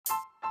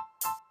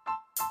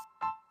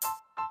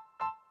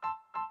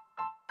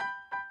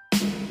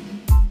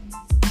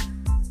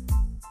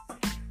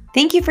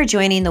Thank you for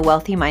joining the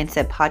Wealthy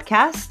Mindset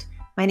Podcast.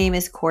 My name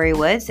is Corey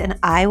Woods, and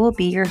I will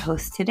be your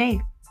host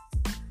today.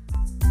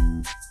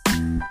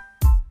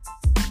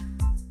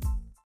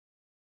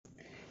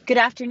 Good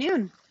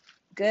afternoon.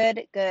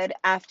 Good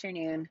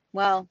afternoon.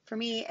 Well, for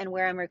me and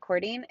where I'm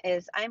recording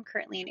is I'm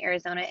currently in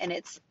Arizona, and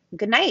it's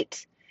good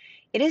night.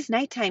 It is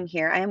nighttime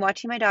here. I am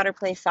watching my daughter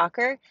play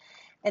soccer,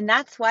 and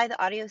that's why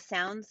the audio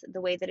sounds the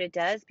way that it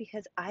does,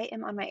 because I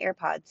am on my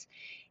AirPods.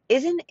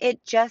 Isn't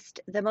it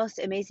just the most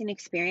amazing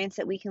experience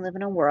that we can live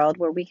in a world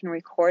where we can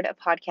record a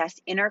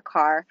podcast in our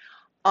car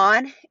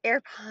on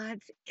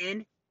AirPods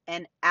in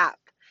an app?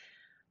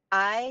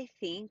 I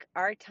think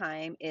our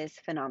time is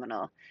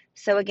phenomenal.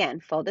 So again,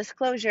 full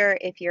disclosure,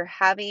 if you're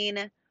having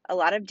a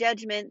lot of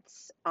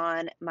judgments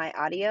on my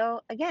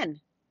audio,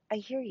 again, I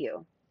hear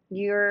you.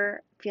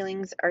 Your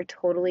feelings are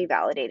totally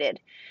validated.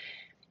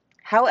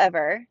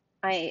 However,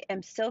 I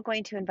am still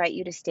going to invite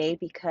you to stay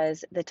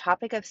because the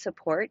topic of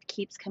support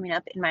keeps coming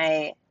up in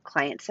my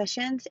client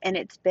sessions, and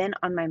it's been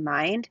on my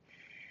mind.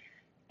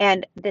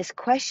 And this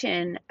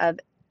question of,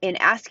 in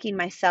asking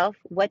myself,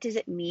 what does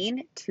it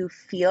mean to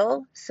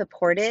feel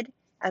supported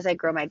as I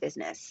grow my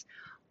business?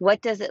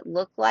 What does it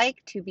look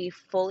like to be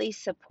fully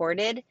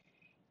supported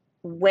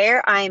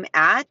where I'm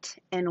at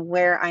and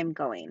where I'm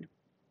going?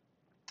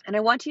 And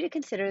I want you to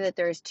consider that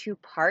there's two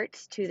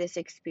parts to this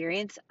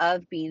experience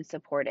of being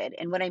supported.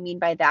 And what I mean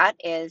by that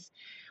is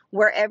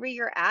wherever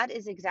you're at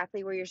is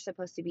exactly where you're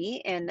supposed to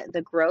be in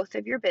the growth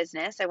of your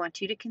business. I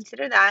want you to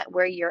consider that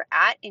where you're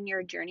at in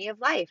your journey of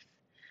life,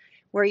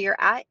 where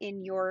you're at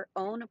in your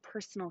own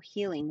personal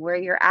healing, where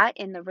you're at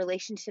in the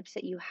relationships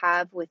that you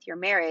have with your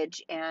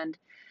marriage and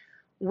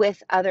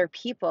with other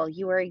people.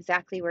 You are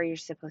exactly where you're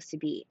supposed to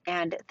be.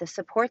 And the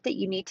support that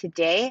you need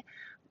today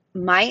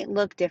might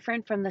look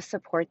different from the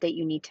support that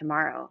you need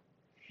tomorrow.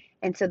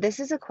 And so this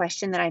is a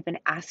question that I've been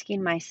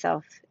asking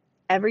myself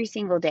every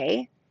single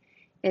day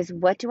is,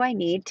 what do I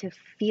need to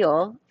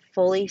feel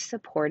fully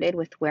supported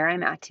with where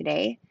I'm at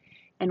today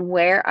and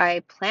where I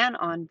plan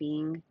on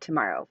being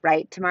tomorrow,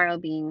 right? Tomorrow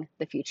being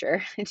the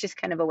future. It's just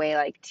kind of a way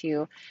like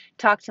to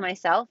talk to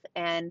myself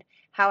and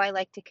how I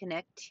like to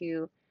connect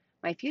to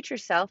my future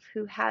self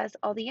who has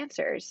all the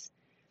answers.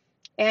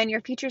 And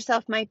your future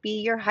self might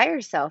be your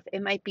higher self.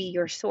 It might be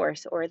your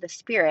source or the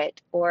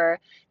spirit or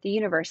the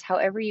universe,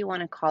 however you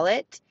want to call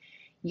it.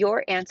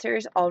 Your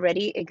answers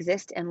already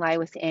exist and lie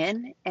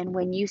within. And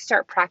when you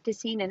start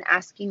practicing and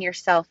asking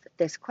yourself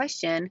this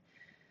question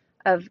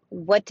of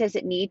what do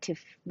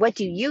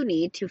you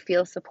need to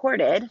feel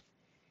supported,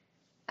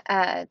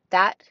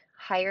 that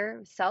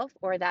higher self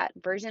or that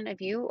version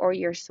of you or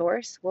your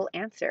source will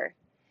answer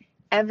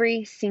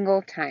every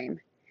single time.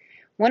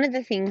 One of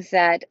the things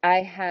that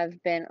I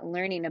have been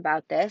learning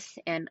about this,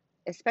 and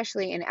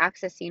especially in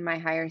accessing my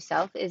higher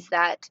self, is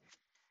that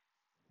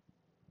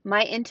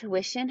my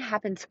intuition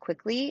happens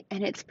quickly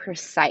and it's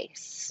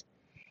precise.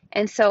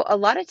 And so a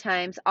lot of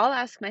times I'll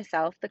ask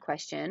myself the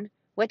question,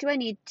 what do I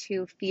need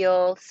to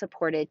feel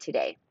supported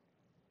today?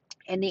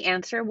 And the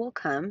answer will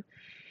come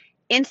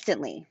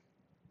instantly.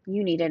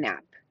 You need a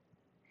nap.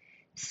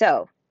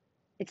 So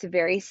it's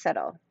very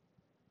subtle,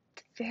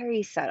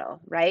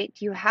 right?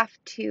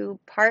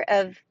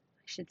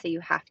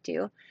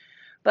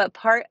 But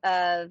part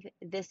of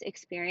this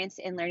experience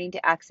in learning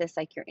to access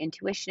like your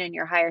intuition and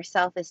your higher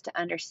self is to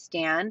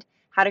understand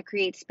how to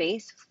create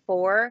space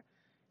for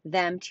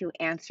them to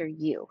answer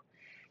you.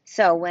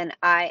 So when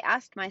I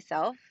asked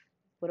myself,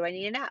 what do I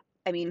need a nap?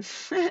 I mean,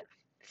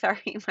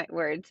 sorry, my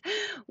words.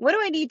 What do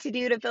I need to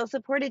do to feel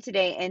supported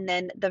today? And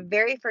then the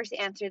very first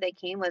answer that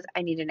came was,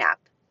 I need a nap.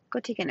 Go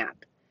take a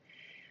nap.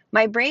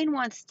 My brain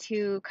wants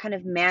to kind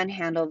of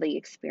manhandle the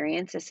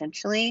experience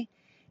essentially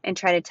and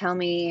try to tell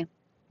me,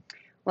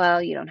 well,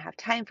 you don't have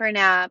time for a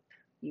nap.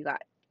 You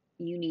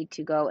need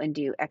to go and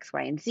do X,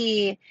 Y, and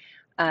Z.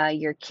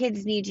 Your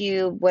kids need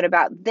you. What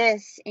about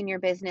this in your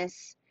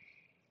business?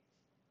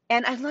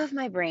 And I love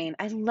my brain.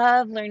 I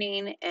love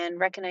learning and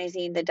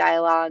recognizing the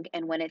dialogue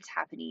and when it's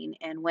happening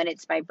and when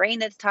it's my brain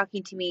that's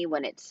talking to me,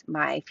 when it's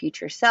my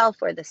future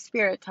self or the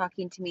spirit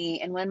talking to me,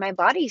 and when my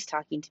body's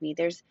talking to me.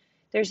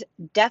 There's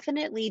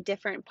definitely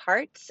different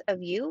parts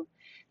of you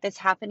that's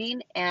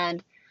happening.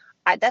 And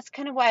that's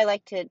kind of why I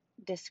like to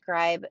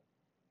describe,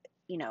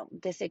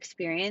 this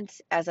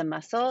experience as a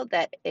muscle,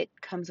 that it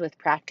comes with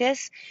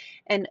practice.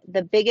 And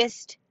the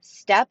biggest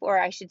step, or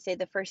I should say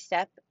the first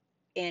step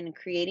in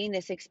creating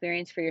this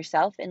experience for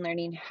yourself and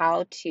learning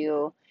how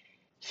to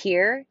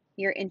hear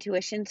your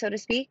intuition, so to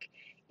speak,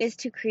 is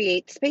to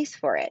create space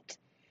for it.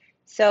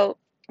 So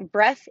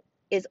breath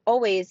is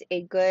always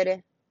a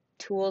good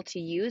tool to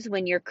use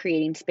when you're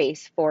creating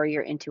space for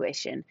your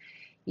intuition.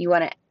 You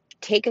want to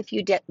take a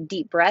few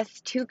deep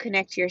breaths to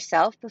connect to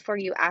yourself before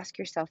you ask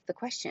yourself the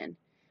question,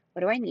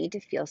 what do I need to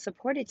feel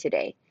supported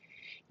today?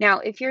 Now,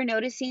 if you're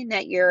noticing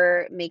that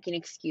you're making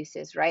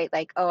excuses, right?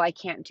 Like, oh, I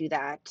can't do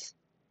that,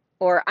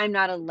 or I'm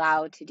not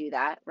allowed to do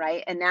that,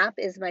 right? A nap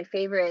is my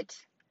favorite.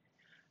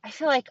 I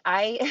feel like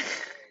I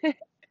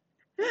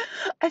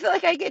I feel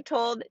like I get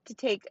told to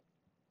take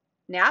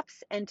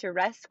naps and to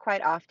rest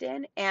quite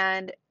often,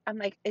 and I'm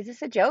like, is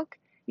this a joke?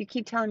 You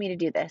keep telling me to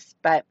do this.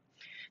 But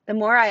the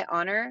more I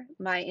honor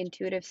my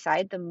intuitive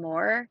side, the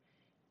more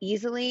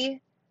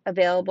easily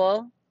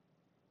available,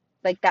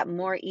 like that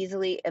more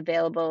easily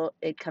available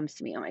it comes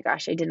to me. Oh my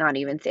gosh, I did not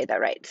even say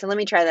that right. So let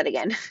me try that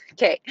again.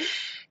 Okay.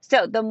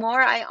 So the more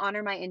I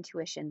honor my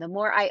intuition, the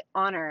more I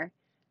honor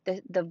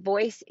the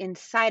voice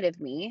inside of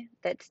me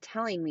that's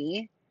telling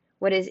me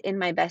what is in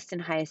my best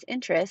and highest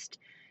interest,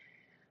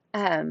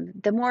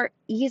 the more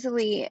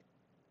easily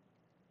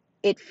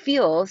it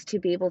feels to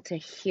be able to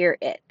hear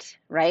it,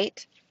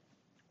 right?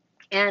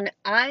 And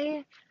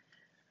I'm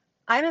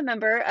a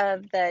member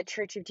of the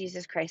Church of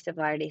Jesus Christ of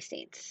Latter-day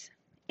Saints.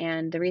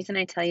 And the reason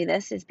I tell you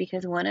this is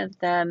because one of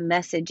the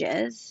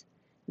messages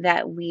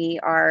that we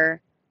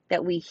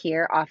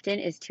hear often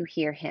is to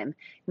hear him,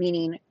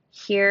 meaning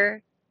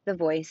hear the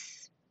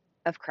voice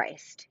of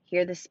Christ,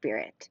 hear the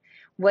Spirit.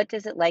 What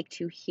does it like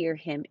to hear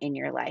him in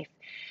your life?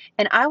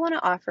 And I want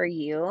to offer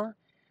you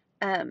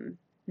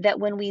that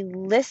when we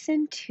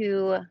listen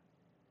to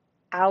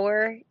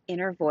our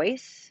inner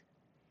voice,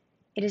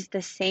 it is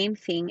the same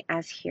thing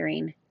as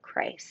hearing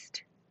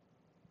Christ.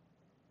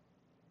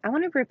 I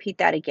want to repeat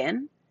that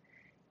again.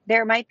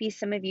 There might be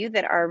some of you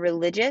that are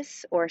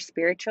religious or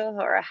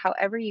spiritual or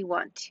however you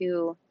want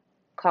to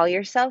call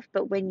yourself,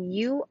 but when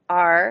you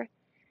are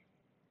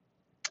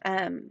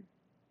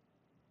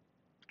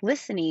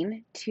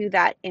listening to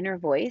that inner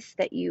voice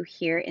that you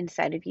hear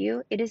inside of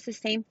you, it is the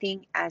same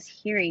thing as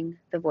hearing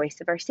the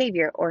voice of our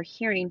Savior or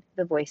hearing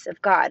the voice of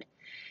God.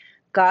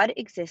 God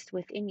exists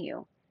within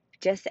you,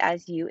 just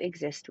as you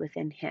exist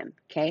within him,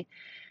 okay?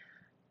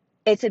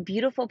 It's a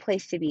beautiful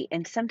place to be.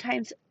 And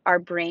sometimes our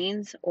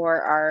brains or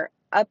our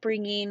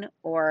upbringing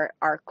or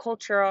our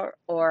culture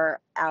or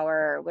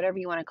our whatever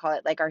you want to call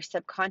it, like our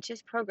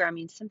subconscious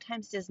programming,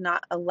 sometimes does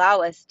not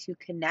allow us to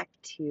connect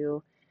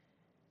to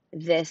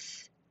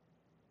this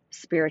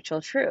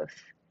spiritual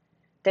truth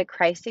that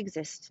Christ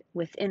exists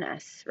within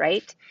us,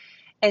 right?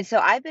 And so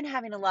I've been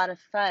having a lot of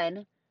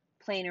fun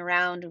playing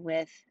around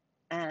with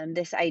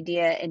this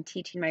idea and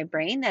teaching my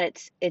brain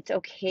that it's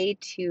okay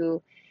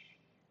to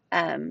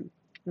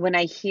when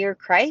I hear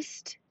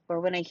Christ or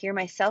when I hear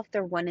myself,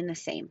 they're one and the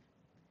same.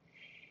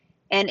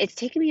 And it's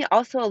taken me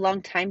also a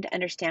long time to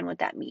understand what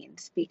that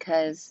means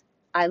because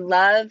I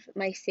love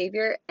my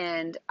Savior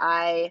and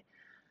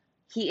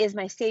he is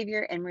my Savior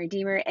and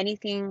Redeemer.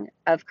 Anything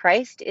of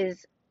Christ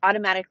is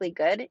automatically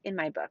good in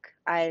my book.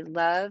 I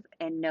love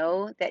and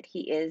know that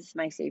he is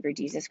my Savior,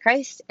 Jesus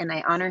Christ, and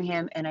I honor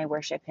him and I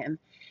worship him.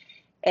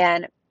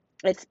 And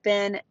it's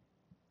been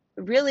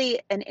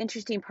really an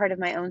interesting part of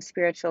my own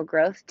spiritual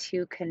growth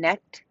to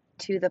connect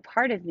to the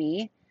part of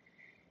me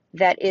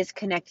that is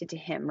connected to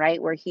him,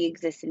 right? Where he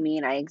exists in me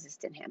and I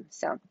exist in him.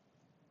 So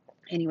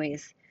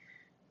anyways,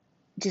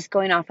 just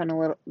going off on a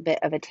little bit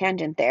of a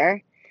tangent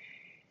there.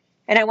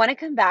 And I want to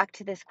come back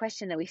to this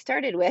question that we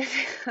started with.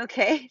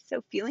 Okay.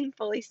 So feeling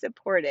fully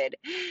supported.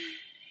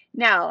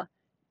 Now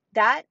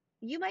that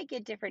you might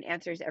get different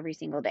answers every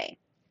single day.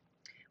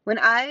 When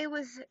I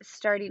was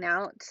starting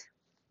out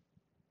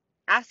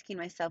asking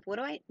myself, what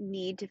do I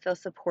need to feel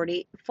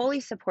fully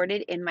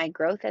supported in my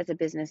growth as a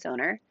business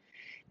owner?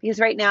 Because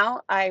right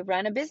now I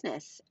run a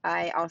business.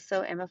 I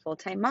also am a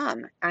full-time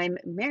mom. I'm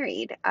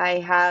married. I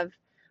have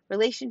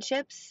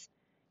relationships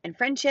and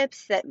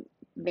friendships that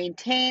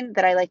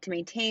I like to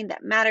maintain,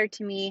 that matter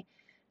to me.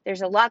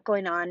 There's a lot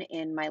going on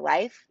in my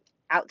life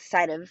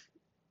outside of,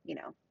 you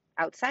know,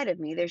 outside of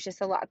me. There's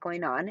just a lot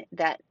going on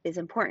that is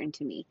important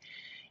to me.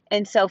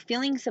 And so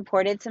feeling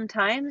supported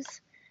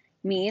sometimes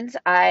means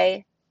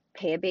I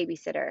pay a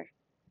babysitter.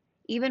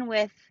 Even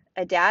with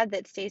a dad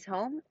that stays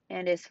home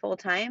and is full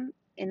time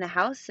in the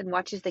house and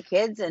watches the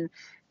kids and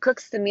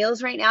cooks the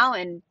meals right now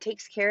and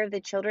takes care of the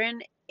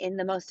children in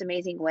the most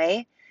amazing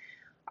way,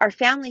 our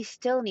family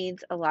still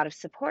needs a lot of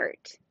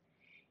support.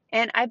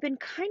 And I've been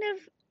kind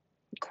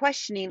of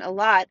questioning a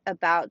lot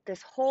about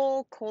this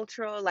whole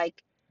cultural,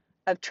 like,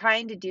 of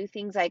trying to do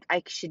things like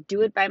I should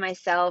do it by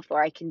myself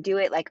or I can do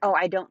it like, oh,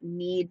 I don't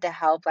need the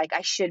help. Like,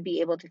 I should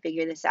be able to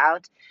figure this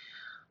out.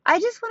 I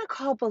just want to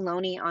call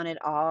baloney on it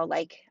all.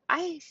 Like,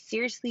 I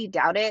seriously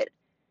doubt it.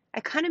 I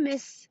kind of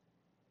miss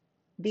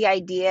the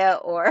idea,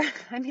 or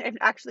I mean, I've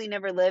actually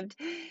never lived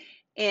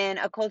in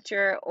a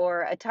culture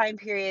or a time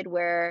period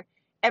where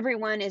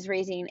everyone is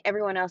raising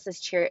everyone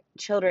else's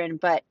children.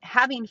 But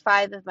having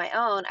five of my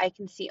own, I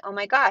can see, oh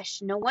my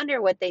gosh, no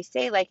wonder what they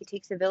say, like it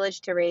takes a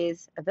village to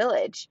raise a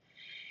village.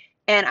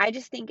 And I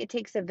just think it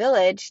takes a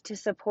village to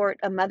support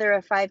a mother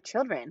of five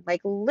children.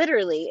 Like,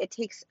 literally, it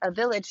takes a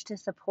village to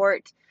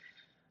support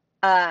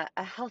a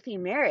healthy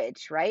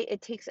marriage, right?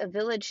 It takes a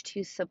village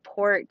to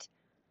support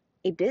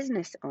a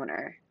business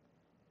owner.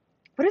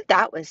 What if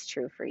that was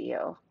true for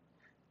you?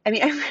 I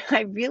mean,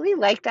 I really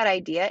like that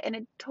idea and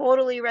it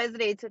totally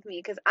resonates with me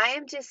because I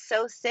am just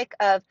so sick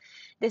of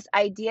this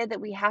idea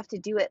that we have to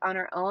do it on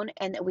our own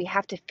and that we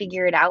have to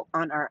figure it out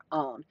on our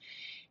own.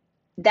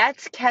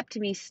 That's kept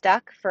me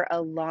stuck for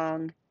a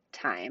long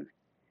time,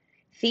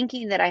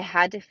 thinking that I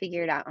had to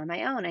figure it out on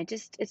my own.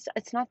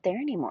 It's not there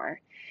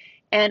anymore.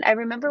 And I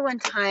remember one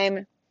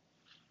time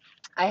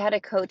I had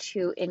a coach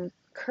who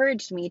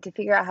encouraged me to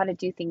figure out how to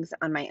do things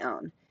on my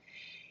own.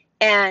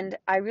 And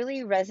I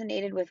really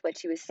resonated with what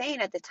she was saying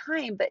at the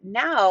time, but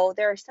now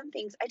there are some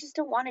things I just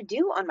don't want to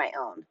do on my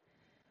own.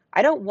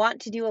 I don't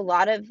want to do a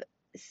lot of,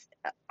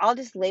 I'll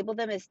just label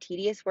them as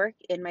tedious work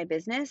in my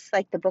business,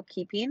 like the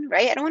bookkeeping,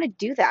 right? I don't want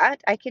to do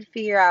that. I could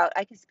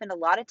spend a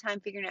lot of time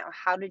figuring out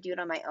how to do it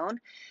on my own.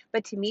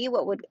 But to me,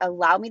 what would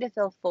allow me to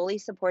feel fully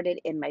supported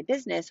in my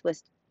business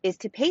is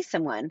to pay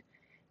someone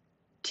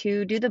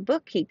to do the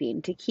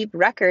bookkeeping, to keep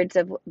records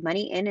of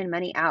money in and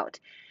money out.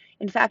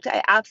 In fact,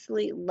 I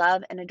absolutely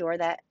love and adore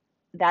that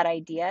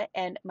idea,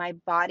 and my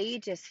body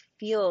just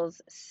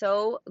feels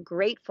so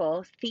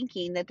grateful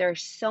thinking that there are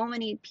so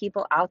many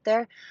people out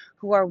there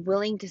who are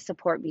willing to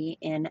support me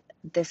in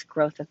this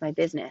growth of my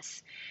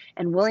business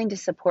and willing to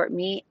support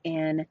me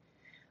in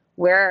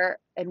where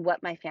and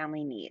what my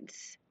family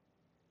needs.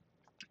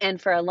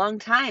 And for a long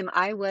time,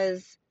 I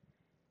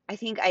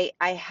think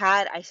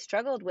I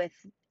struggled with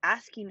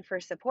asking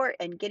for support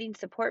and getting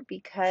support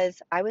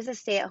because I was a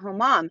stay-at-home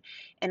mom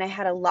and I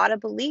had a lot of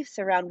beliefs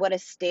around what a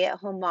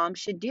stay-at-home mom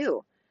should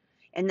do.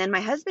 And then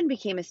my husband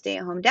became a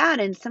stay-at-home dad,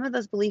 and some of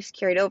those beliefs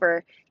carried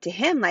over to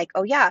him, like,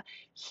 oh yeah,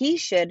 he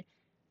should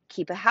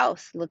keep a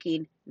house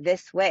looking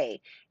this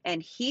way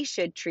and he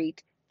should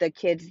treat the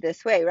kids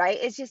this way, right?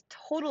 It's just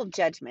total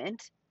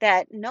judgment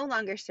that no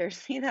longer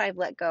serves me, that I've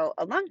let go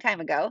a long time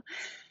ago.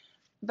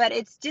 But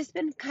it's just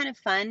been kind of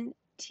fun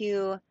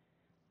to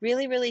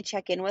really, really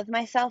check in with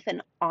myself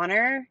and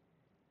honor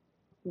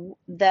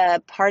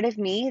the part of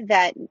me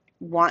that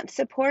wants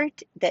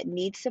support, that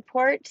needs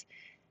support,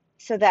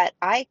 so that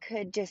I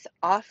could just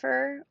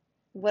offer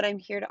what I'm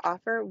here to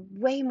offer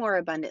way more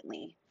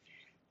abundantly.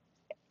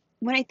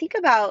 When I think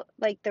about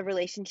like the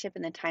relationship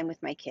and the time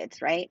with my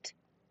kids, right?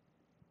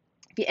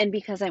 And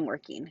because I'm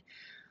working,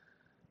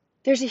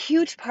 there's a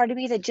huge part of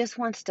me that just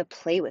wants to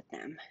play with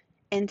them.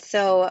 And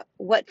so,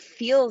 what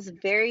feels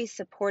very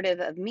supportive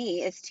of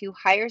me is to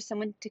hire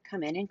someone to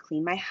come in and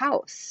clean my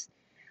house.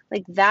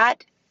 Like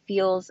that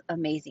feels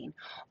amazing.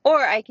 Or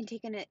I can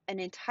take an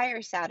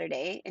entire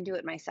Saturday and do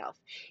it myself.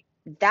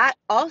 That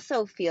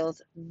also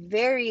feels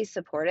very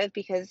supportive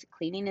because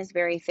cleaning is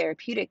very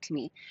therapeutic to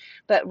me.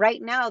 But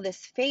right now, this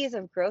phase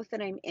of growth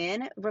that I'm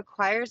in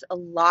requires a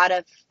lot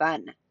of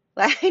fun.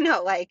 I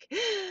know, like,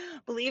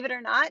 believe it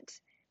or not,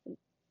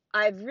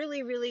 I've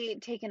really, really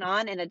taken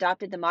on and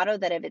adopted the motto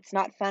that if it's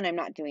not fun, I'm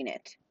not doing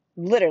it.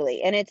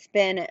 Literally. And it's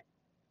been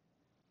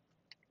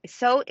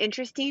so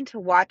interesting to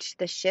watch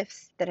the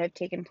shifts that have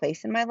taken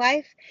place in my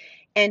life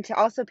and to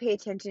also pay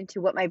attention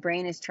to what my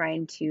brain is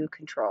trying to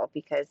control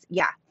because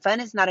yeah, fun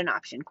is not an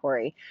option,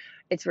 Corey.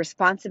 It's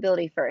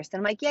responsibility first. And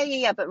I'm like,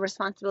 yeah, but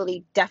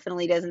responsibility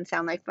definitely doesn't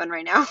sound like fun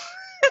right now.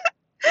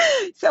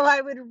 So I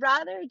would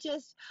rather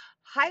just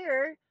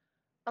hire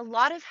a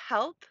lot of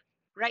help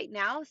right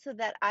now so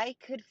that I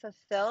could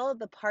fulfill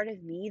the part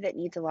of me that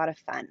needs a lot of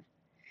fun.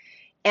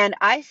 And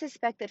I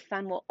suspect that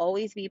fun will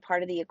always be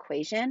part of the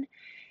equation.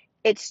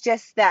 It's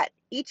just that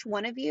each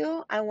one of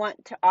you, I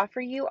want to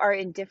offer you, are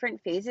in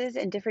different phases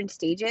and different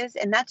stages.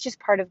 And that's just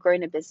part of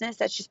growing a business.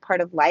 That's just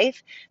part of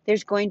life.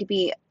 There's going to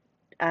be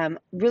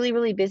really,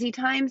 really busy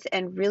times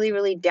and really,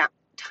 really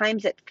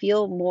times that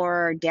feel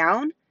more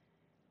down.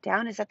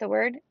 Down, is that the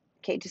word?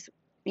 Okay, just,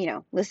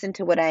 listen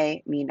to what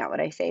I mean, not what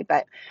I say.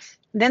 But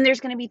then there's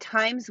going to be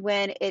times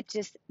when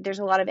there's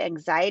a lot of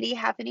anxiety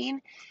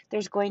happening.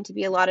 There's going to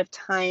be a lot of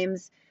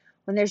times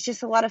when there's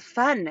just a lot of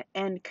fun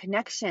and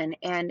connection,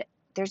 and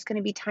there's going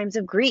to be times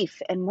of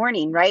grief and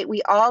mourning, right?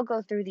 We all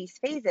go through these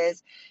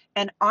phases,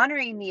 and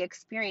honoring the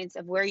experience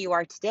of where you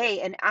are today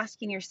and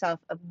asking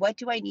yourself of what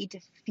do I need to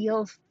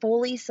feel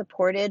fully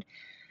supported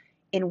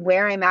in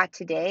where I'm at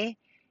today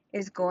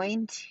is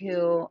going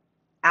to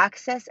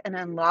access and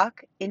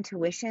unlock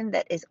intuition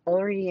that is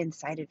already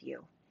inside of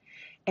you.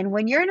 And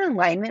when you're in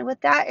alignment with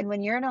that, and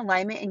when you're in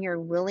alignment and you're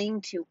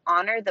willing to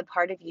honor the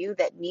part of you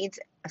that needs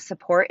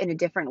support in a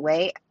different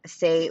way,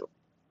 say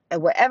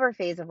at whatever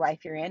phase of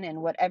life you're in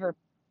and whatever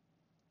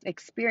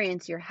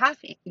experience you're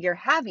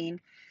having,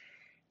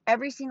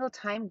 every single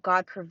time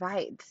God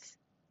provides.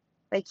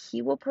 Like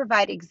he will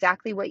provide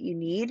exactly what you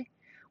need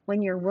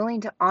when you're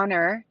willing to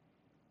honor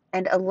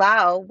and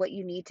allow what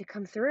you need to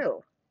come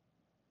through.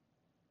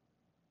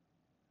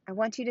 I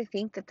want you to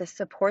think that the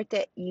support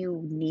that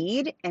you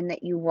need and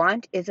that you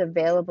want is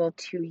available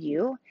to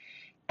you.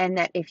 And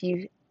that if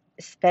you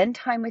spend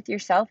time with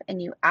yourself and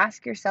you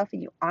ask yourself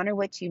and you honor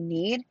what you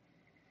need,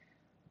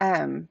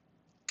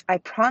 I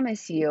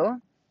promise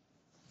you,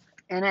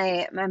 and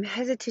I'm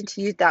hesitant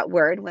to use that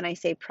word when I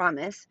say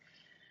promise,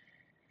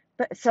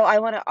 but so I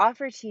want to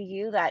offer to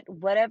you that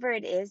whatever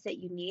it is that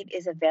you need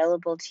is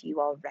available to you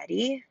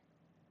already.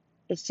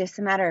 It's just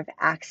a matter of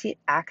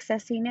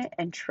accessing it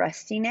and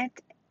trusting it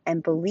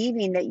and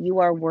believing that you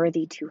are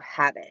worthy to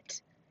have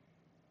it.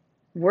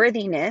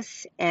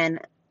 Worthiness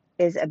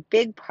is a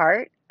big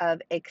part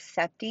of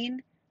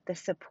accepting the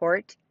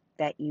support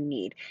that you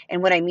need.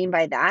 And what I mean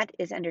by that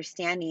is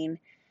understanding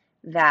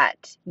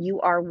that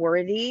you are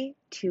worthy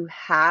to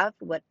have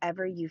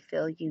whatever you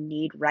feel you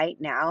need right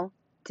now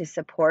to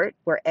support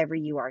wherever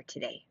you are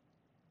today.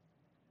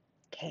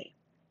 Okay,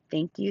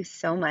 thank you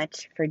so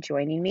much for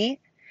joining me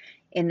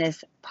in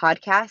this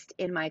podcast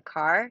in my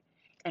car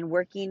and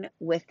working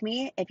with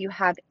me. If you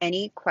have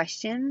any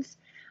questions,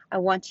 I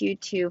want you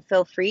to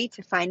feel free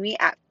to find me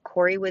at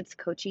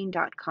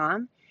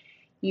CoreyWoodsCoaching.com.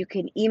 You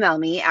can email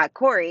me at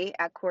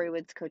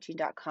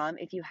Corey@CoreyWoodsCoaching.com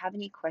if you have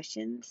any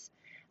questions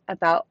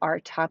about our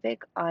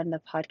topic on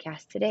the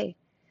podcast today.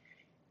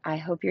 I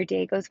hope your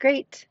day goes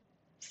great.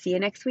 See you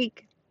next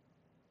week.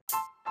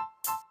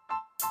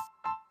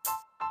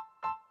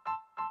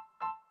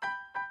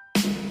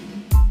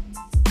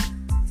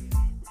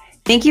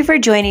 Thank you for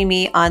joining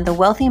me on the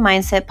Wealthy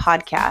Mindset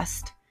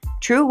Podcast.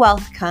 True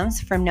wealth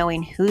comes from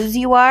knowing whose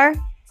you are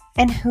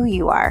and who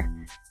you are,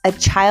 a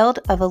child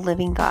of a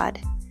living God.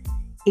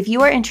 If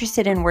you are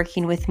interested in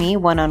working with me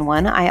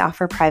one-on-one, I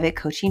offer private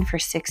coaching for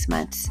 6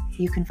 months.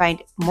 You can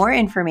find more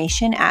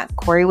information at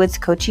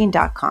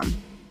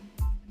CoreyWoodsCoaching.com.